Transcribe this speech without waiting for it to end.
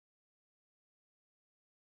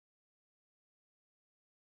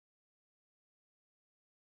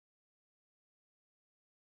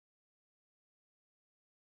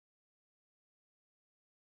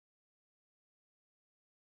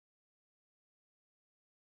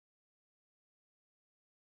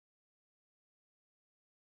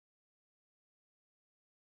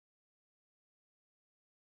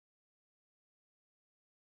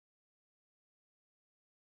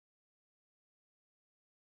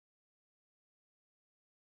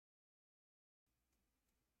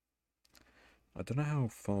I don't know how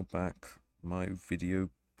far back my video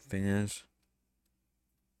thing is.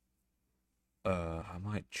 I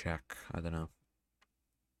might check. I don't know.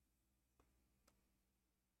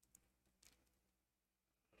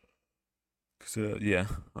 Cause yeah,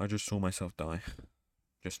 I just saw myself die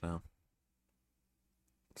just now.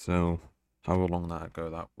 So, however long that ago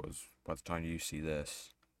that was, by the time you see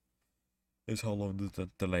this, is how long the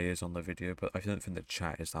delay is on the video. But I don't think the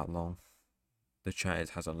chat is that long. The chat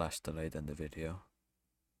has a less delay than the video,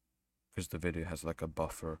 because the video has like a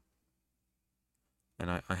buffer. And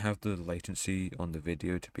I have the latency on the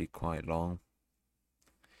video to be quite long,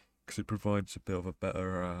 because it provides a bit of a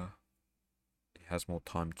better, it has more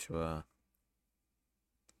time to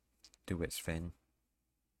do its thing.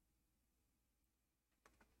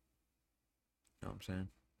 You know what I'm saying?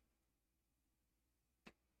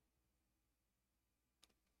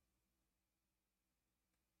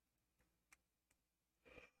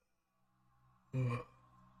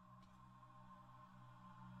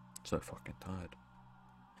 So fucking tired.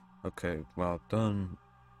 Okay, well, I've done,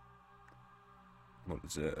 what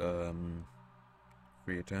is it,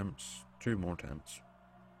 3 attempts? 2 more attempts.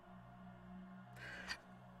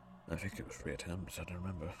 I think it was 3 attempts, I don't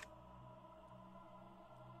remember.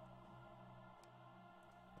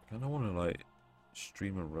 I kinda wanna, like,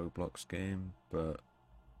 stream a Roblox game, but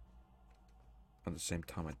at the same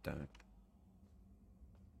time I don't.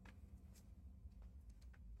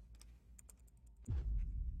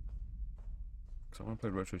 Because I wanna play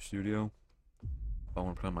Retro Studio, but I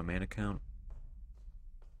wanna play on my main account.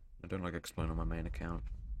 I don't like exploring on my main account.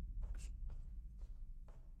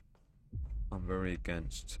 I'm very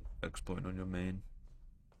against exploiting on your main.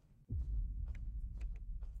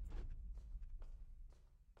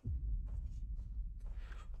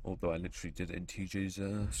 Although I literally did it in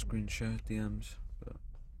TJ's screen share DMs.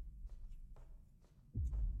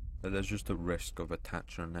 But there's just a risk of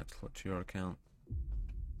attaching an exploit to your account.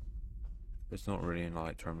 It's not really in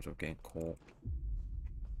like terms of getting caught.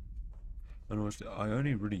 And honestly, I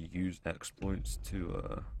only really use exploits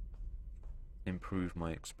to improve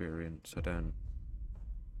my experience. I don't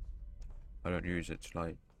use it to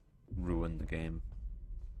like ruin the game.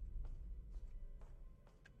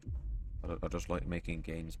 I just like making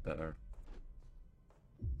games better.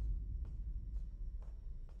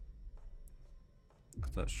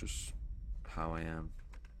 Cause that's just how I am.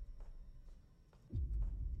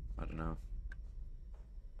 I don't know.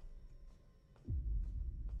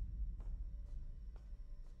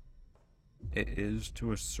 It is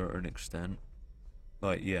to a certain extent.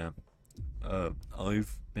 Like, yeah,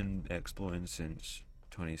 I've been exploring since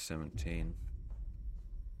 2017,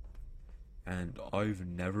 and I've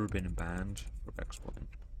never been banned for exploiting,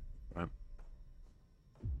 right?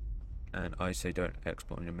 And I say don't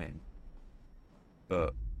exploit on your main,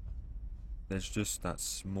 but there's just that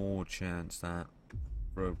small chance that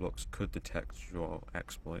Roblox could detect your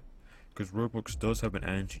exploit. Because Roblox does have an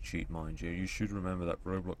anti-cheat, mind you. You should remember that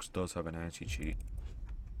Roblox does have an anti-cheat.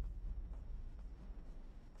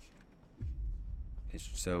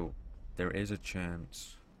 So there is a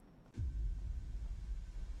chance.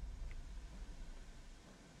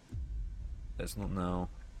 It's not now.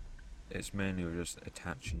 It's mainly just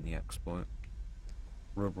attaching the exploit.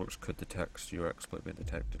 Roblox could detect your exploit being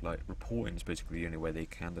detected. Like, reporting is basically the only way they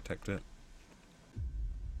can detect it.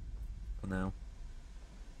 For now.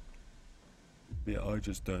 But yeah, I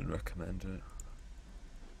just don't recommend it.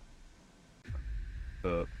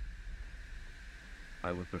 But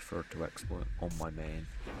I would prefer to exploit on my main,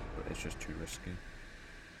 but it's just too risky.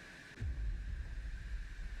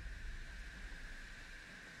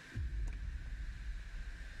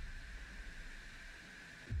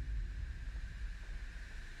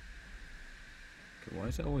 Okay, why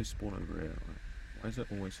is it always spawn over here? Why is it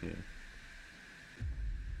always here?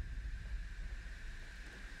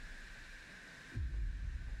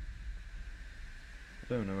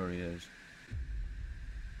 I don't know where he is.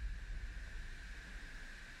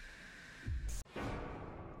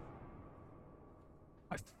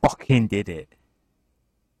 I fucking did it.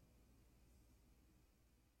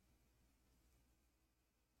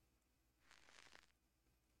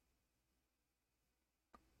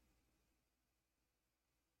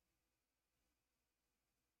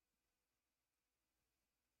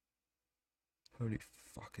 Holy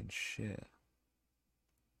fucking shit.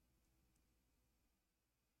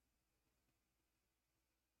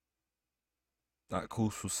 That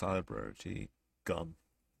calls for celebrity gum.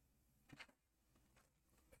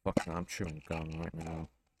 Fucking, I'm chewing gum right now.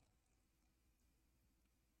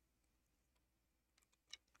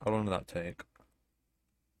 How long did that take?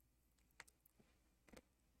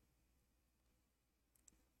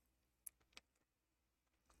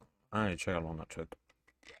 I need to check how long that took.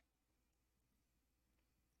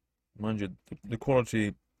 Mind you, the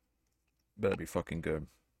quality better be fucking good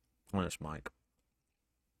on this mic.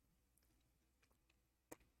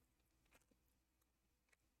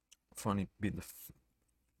 Finally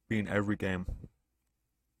beating every game.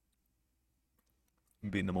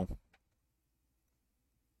 Beating them all.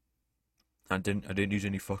 I didn't use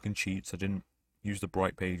any fucking cheats. I didn't use the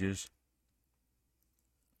bright pages.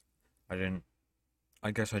 I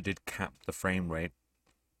guess I did cap the frame rate.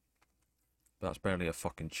 But that's barely a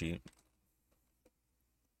fucking cheat.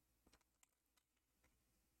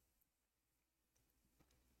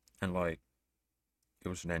 And like, it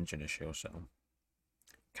was an engine issue, so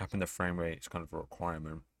capping the frame rate is kind of a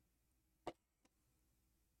requirement.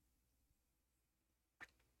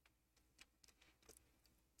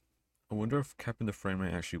 I wonder if capping the frame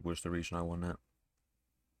rate actually was the reason I won that.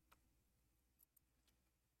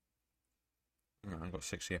 I got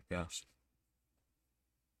 60 FPS.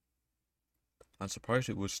 I'm surprised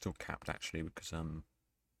it was still capped actually, because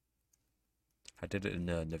I did it in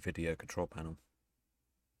the video control panel,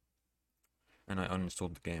 and I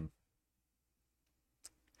uninstalled the game.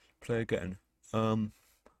 Play again. Yeah,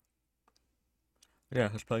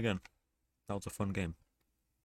 let's play again. That was a fun game.